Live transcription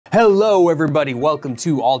Hello everybody, welcome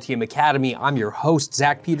to Altium Academy. I'm your host,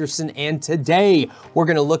 Zach Peterson, and today we're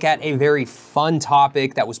gonna look at a very fun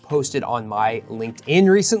topic that was posted on my LinkedIn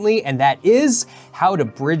recently, and that is how to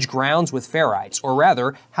bridge grounds with ferrites, or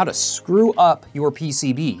rather, how to screw up your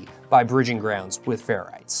PCB by bridging grounds with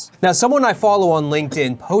ferrites. Now, someone I follow on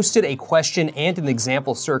LinkedIn posted a question and an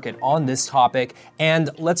example circuit on this topic, and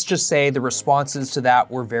let's just say the responses to that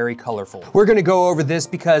were very colorful. We're gonna go over this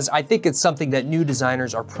because I think it's something that new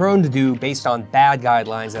designers are prone to do based on bad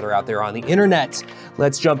guidelines that are out there on the internet.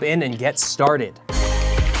 Let's jump in and get started.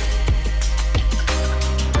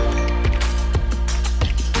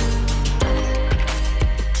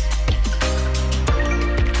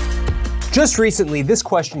 Just recently, this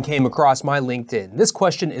question came across my LinkedIn. This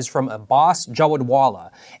question is from Abbas Jawadwala,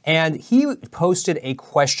 and he posted a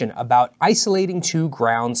question about isolating two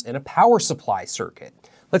grounds in a power supply circuit.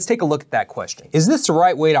 Let's take a look at that question. Is this the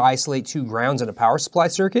right way to isolate two grounds in a power supply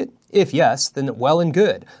circuit? If yes, then well and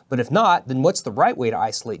good. But if not, then what's the right way to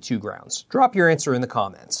isolate two grounds? Drop your answer in the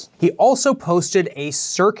comments. He also posted a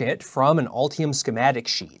circuit from an Altium schematic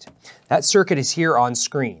sheet. That circuit is here on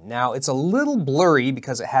screen. Now, it's a little blurry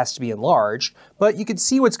because it has to be enlarged, but you can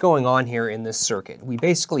see what's going on here in this circuit. We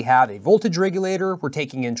basically have a voltage regulator. We're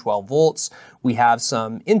taking in 12 volts. We have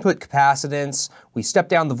some input capacitance. We step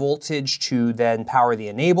down the voltage to then power the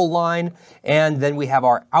enable line. And then we have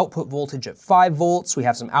our output voltage at 5 volts. We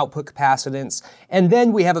have some output capacitance. And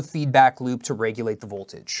then we have a feedback loop to regulate the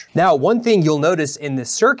voltage. Now, one thing you'll notice in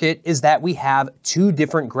this circuit is that we have two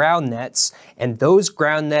different ground nets, and those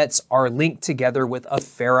ground nets are linked together with a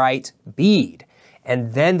ferrite bead.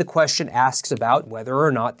 And then the question asks about whether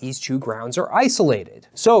or not these two grounds are isolated.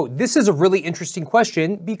 So this is a really interesting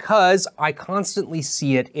question because I constantly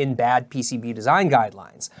see it in bad PCB design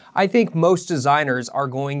guidelines. I think most designers are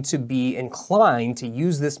going to be inclined to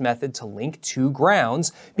use this method to link two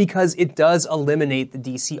grounds because it does eliminate the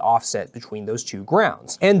DC offset between those two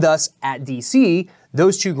grounds. And thus, at DC,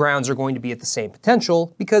 those two grounds are going to be at the same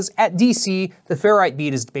potential because at DC, the ferrite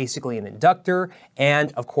bead is basically an inductor,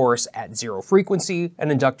 and of course, at zero frequency, an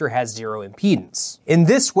inductor has zero impedance. In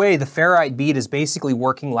this way, the ferrite bead is basically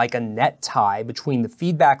working like a net tie between the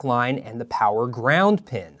feedback line and the power ground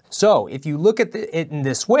pin. So if you look at it in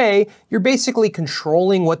this way, you're basically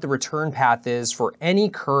controlling what the return path is for any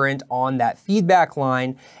current on that feedback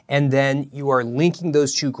line, and then you are linking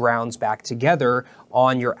those two grounds back together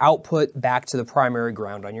on your output back to the primary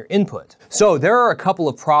ground on your input. So there are a couple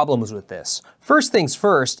of problems with this. First things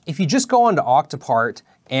first, if you just go onto Octopart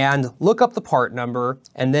and look up the part number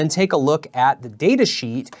and then take a look at the data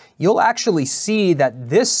sheet, you'll actually see that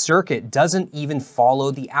this circuit doesn't even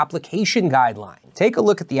follow the application guideline. Take a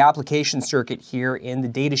look at the application circuit here in the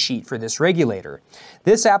data sheet for this regulator.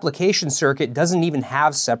 This application circuit doesn't even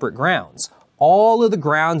have separate grounds. All of the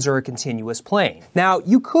grounds are a continuous plane. Now,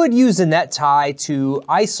 you could use a net tie to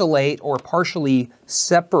isolate or partially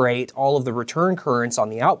separate all of the return currents on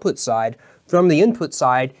the output side from the input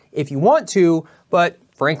side if you want to, but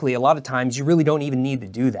frankly, a lot of times you really don't even need to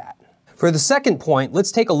do that. For the second point,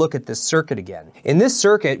 let's take a look at this circuit again. In this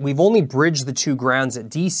circuit, we've only bridged the two grounds at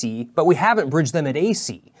DC, but we haven't bridged them at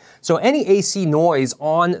AC. So any AC noise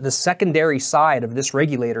on the secondary side of this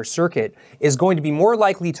regulator circuit is going to be more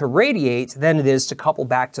likely to radiate than it is to couple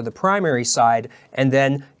back to the primary side and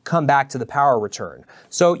then come back to the power return.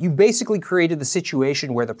 So you basically created the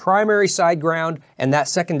situation where the primary side ground and that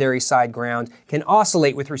secondary side ground can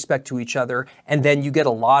oscillate with respect to each other, and then you get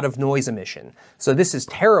a lot of noise emission. So this is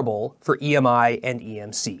terrible for EMI and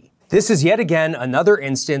EMC. This is yet again another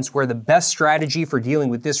instance where the best strategy for dealing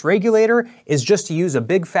with this regulator is just to use a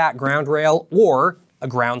big fat ground rail or a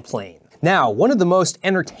ground plane. Now, one of the most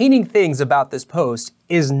entertaining things about this post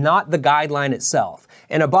is not the guideline itself.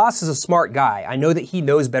 And Abbas is a smart guy. I know that he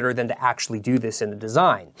knows better than to actually do this in the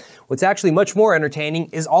design. What's actually much more entertaining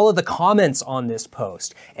is all of the comments on this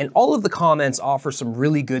post. And all of the comments offer some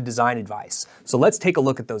really good design advice. So let's take a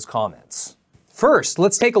look at those comments. First,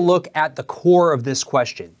 let's take a look at the core of this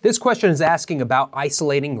question. This question is asking about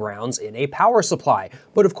isolating grounds in a power supply.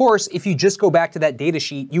 But of course, if you just go back to that data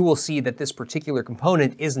sheet, you will see that this particular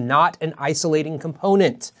component is not an isolating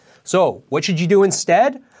component. So what should you do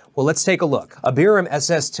instead? Well, let's take a look. Abiram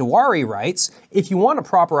SS Tiwari writes, if you want a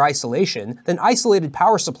proper isolation, then isolated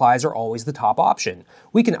power supplies are always the top option.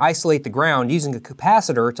 We can isolate the ground using a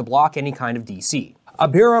capacitor to block any kind of DC.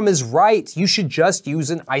 Abiram is right. You should just use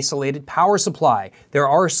an isolated power supply. There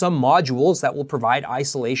are some modules that will provide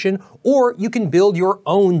isolation, or you can build your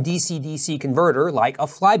own DC-DC converter like a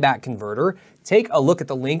flyback converter. Take a look at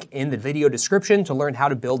the link in the video description to learn how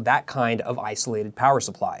to build that kind of isolated power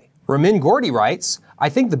supply. Ramin Gordy writes, I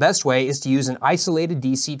think the best way is to use an isolated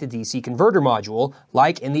DC to DC converter module,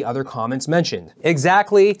 like in the other comments mentioned.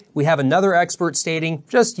 Exactly, we have another expert stating,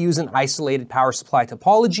 just use an isolated power supply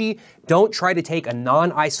topology. Don't try to take a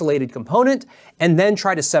non-isolated component and then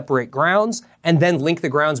try to separate grounds and then link the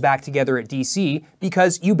grounds back together at DC,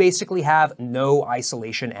 because you basically have no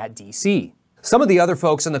isolation at DC. Some of the other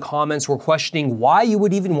folks in the comments were questioning why you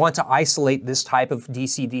would even want to isolate this type of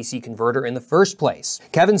DC-DC converter in the first place.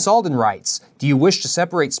 Kevin Salden writes, do you wish to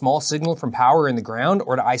separate small signal from power in the ground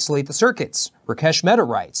or to isolate the circuits? Rakesh Mehta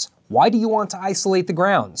writes, why do you want to isolate the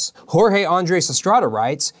grounds? Jorge Andres Estrada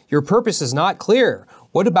writes, your purpose is not clear.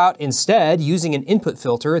 What about instead using an input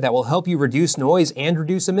filter that will help you reduce noise and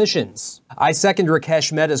reduce emissions? I second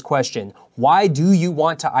Rakesh Mehta's question. Why do you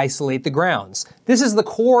want to isolate the grounds? This is the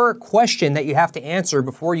core question that you have to answer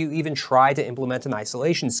before you even try to implement an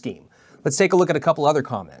isolation scheme. Let's take a look at a couple other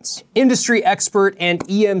comments. Industry expert and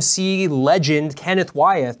EMC legend Kenneth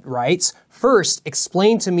Wyeth writes, first,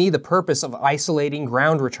 explain to me the purpose of isolating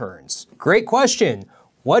ground returns. Great question.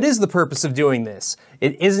 What is the purpose of doing this?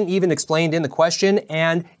 It isn't even explained in the question,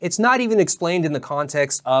 and it's not even explained in the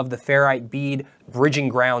context of the ferrite bead bridging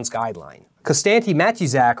grounds guideline. Kostanty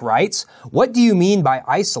Matuzak writes, what do you mean by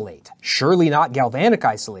isolate? Surely not galvanic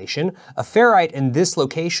isolation. A ferrite in this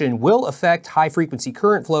location will affect high frequency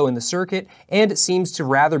current flow in the circuit, and it seems to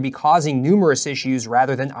rather be causing numerous issues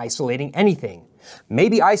rather than isolating anything.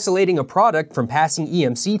 Maybe isolating a product from passing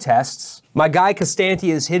EMC tests. My guy Kostanty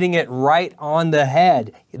is hitting it right on the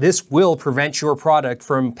head. This will prevent your product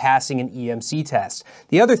from passing an EMC test.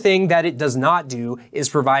 The other thing that it does not do is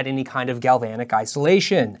provide any kind of galvanic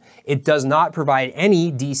isolation. It does not provide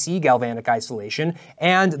any DC galvanic isolation,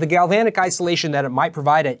 and the galvanic isolation that it might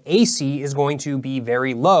provide at AC is going to be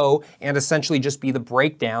very low and essentially just be the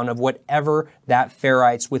breakdown of whatever that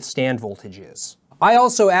ferrite's withstand voltage is. I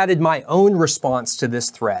also added my own response to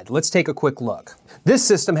this thread. Let's take a quick look. This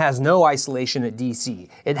system has no isolation at DC.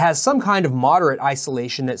 It has some kind of moderate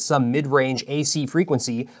isolation at some mid-range AC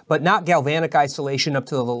frequency, but not galvanic isolation up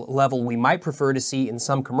to the level we might prefer to see in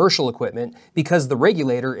some commercial equipment because the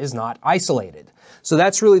regulator is not isolated. So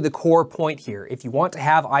that's really the core point here. If you want to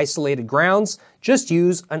have isolated grounds, just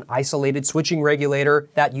use an isolated switching regulator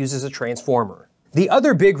that uses a transformer. The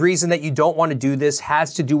other big reason that you don't want to do this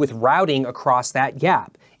has to do with routing across that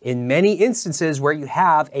gap. In many instances where you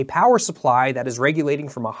have a power supply that is regulating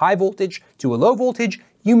from a high voltage to a low voltage,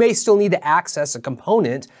 you may still need to access a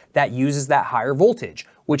component that uses that higher voltage,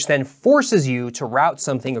 which then forces you to route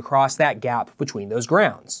something across that gap between those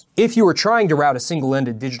grounds. If you were trying to route a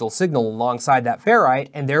single-ended digital signal alongside that ferrite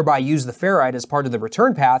and thereby use the ferrite as part of the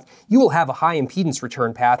return path, you will have a high impedance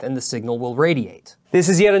return path and the signal will radiate. This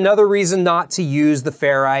is yet another reason not to use the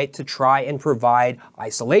ferrite to try and provide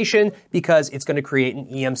isolation, because it's going to create an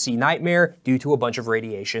EMC nightmare due to a bunch of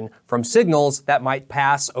radiation from signals that might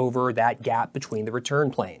pass over that gap between the return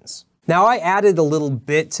planes. Now, I added a little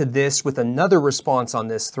bit to this with another response on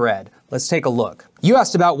this thread. Let's take a look. You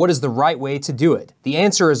asked about what is the right way to do it. The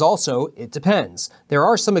answer is also, it depends. There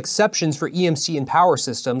are some exceptions for EMC and power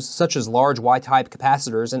systems, such as large Y-type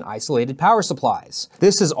capacitors and isolated power supplies.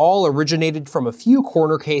 This is all originated from a few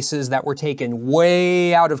corner cases that were taken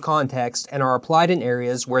way out of context and are applied in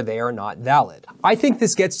areas where they are not valid. I think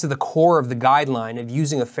this gets to the core of the guideline of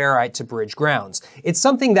using a ferrite to bridge grounds. It's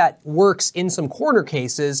something that works in some corner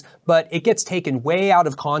cases, but it gets taken way out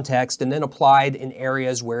of context and then applied in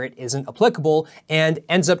areas where it isn't applicable and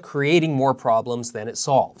ends up creating more problems than it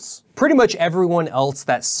solves. Pretty much everyone else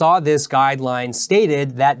that saw this guideline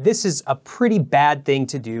stated that this is a pretty bad thing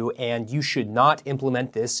to do and you should not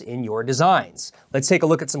implement this in your designs. Let's take a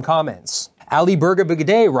look at some comments. Ali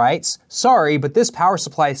Burgabigade writes, sorry, but this power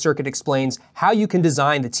supply circuit explains how you can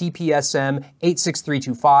design the TPSM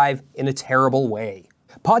 86325 in a terrible way.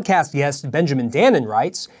 Podcast guest Benjamin Dannon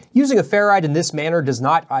writes, using a ferrite in this manner does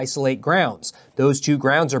not isolate grounds. Those two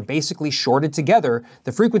grounds are basically shorted together.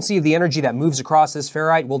 The frequency of the energy that moves across this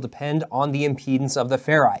ferrite will depend on the impedance of the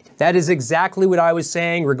ferrite. That is exactly what I was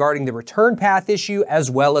saying regarding the return path issue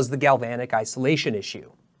as well as the galvanic isolation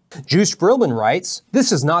issue. Juice Brillman writes,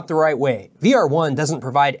 this is not the right way. VR1 doesn't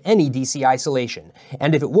provide any DC isolation,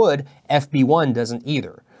 and if it would, FB1 doesn't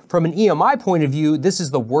either. From an EMI point of view, this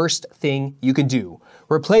is the worst thing you can do.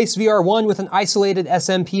 Replace VR1 with an isolated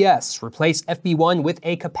SMPS. Replace FB1 with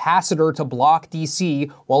a capacitor to block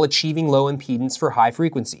DC while achieving low impedance for high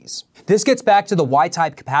frequencies. This gets back to the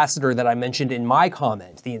Y-type capacitor that I mentioned in my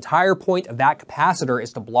comment. The entire point of that capacitor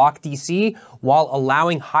is to block DC while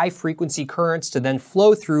allowing high frequency currents to then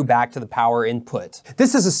flow through back to the power input.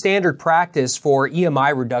 This is a standard practice for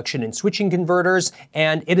EMI reduction in switching converters,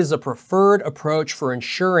 and it is a preferred approach for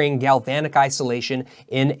ensuring requiring galvanic isolation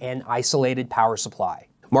in an isolated power supply.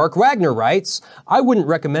 Mark Wagner writes, I wouldn't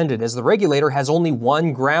recommend it as the regulator has only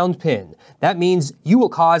one ground pin. That means you will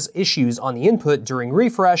cause issues on the input during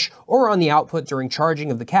refresh or on the output during charging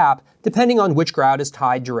of the cap, depending on which ground is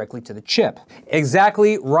tied directly to the chip.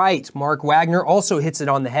 Exactly right. Mark Wagner also hits it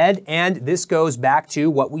on the head, and this goes back to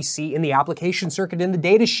what we see in the application circuit in the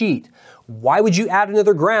datasheet. Why would you add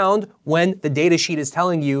another ground when the datasheet is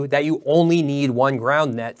telling you that you only need one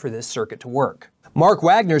ground net for this circuit to work? Mark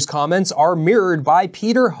Wagner's comments are mirrored by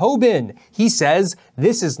Peter Hoban. He says,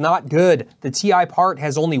 this is not good. The TI part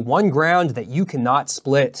has only one ground that you cannot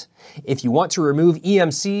split. If you want to remove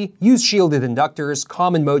EMC, use shielded inductors,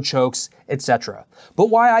 common mode chokes, etc. But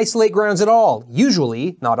why isolate grounds at all?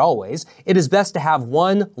 Usually, not always, it is best to have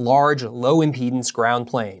one large, low impedance ground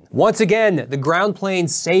plane. Once again, the ground plane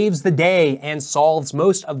saves the day and solves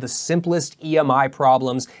most of the simplest EMI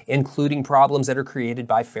problems, including problems that are created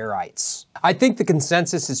by Ferrites. I think the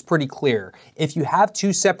consensus is pretty clear. If you have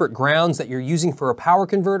two separate grounds that you're using for a power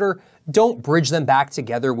converter, don't bridge them back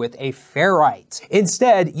together with a ferrite.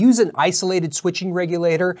 Instead, use an isolated switching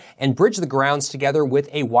regulator and bridge the grounds together with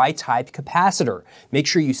a Y-type capacitor. Make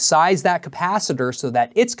sure you size that capacitor so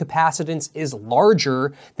that its capacitance is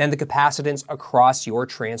larger than the capacitance across your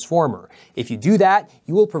transformer. If you do that,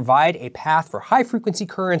 you will provide a path for high-frequency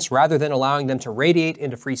currents rather than allowing them to radiate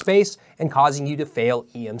into free space and causing you to fail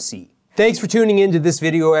EMC. Thanks for tuning into this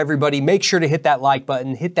video, everybody. Make sure to hit that like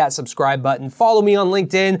button, hit that subscribe button, follow me on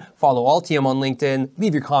LinkedIn, follow Altium on LinkedIn,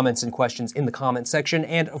 leave your comments and questions in the comment section,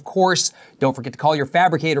 and of course, don't forget to call your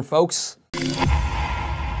fabricator, folks.